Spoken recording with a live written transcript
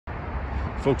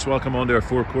Folks, welcome onto our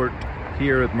forecourt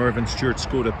here at Mervyn Stewart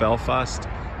Skoda Belfast.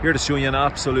 Here to show you an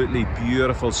absolutely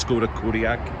beautiful Skoda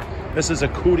Kodiaq. This is a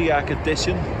Kodiaq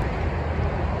edition,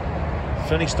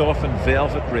 finished off in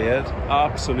velvet red.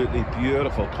 Absolutely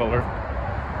beautiful colour.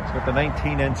 It's got the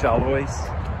 19-inch alloys,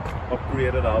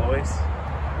 upgraded alloys.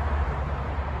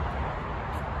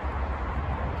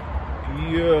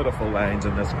 Beautiful lines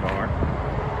in this car.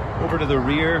 Over to the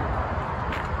rear,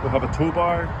 we'll have a tow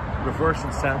bar, reversing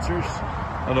sensors,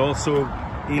 and also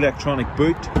electronic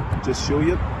boot. Just show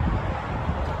you.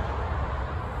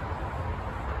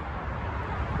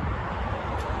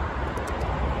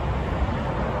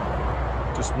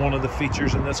 Just one of the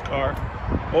features in this car.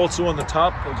 Also on the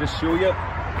top, I'll just show you,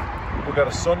 we've got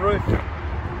a sunroof.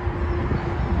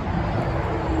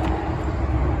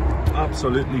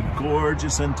 Absolutely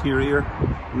gorgeous interior.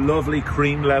 Lovely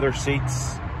cream leather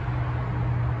seats.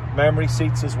 Memory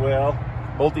seats as well.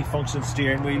 Multi-function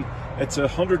steering wheel. It's a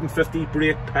 150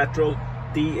 brake petrol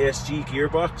DSG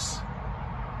gearbox,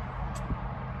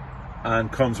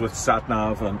 and comes with sat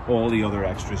nav and all the other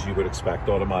extras you would expect,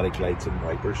 automatic lights and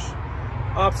wipers.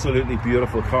 Absolutely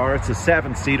beautiful car. It's a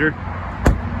 7-seater.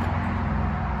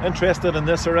 Interested in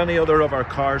this or any other of our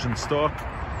cars in stock?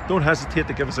 Don't hesitate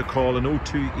to give us a call on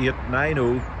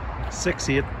 02890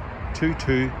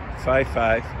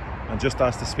 682255 and just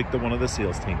ask to speak to one of the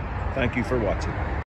sales team. Thank you for watching.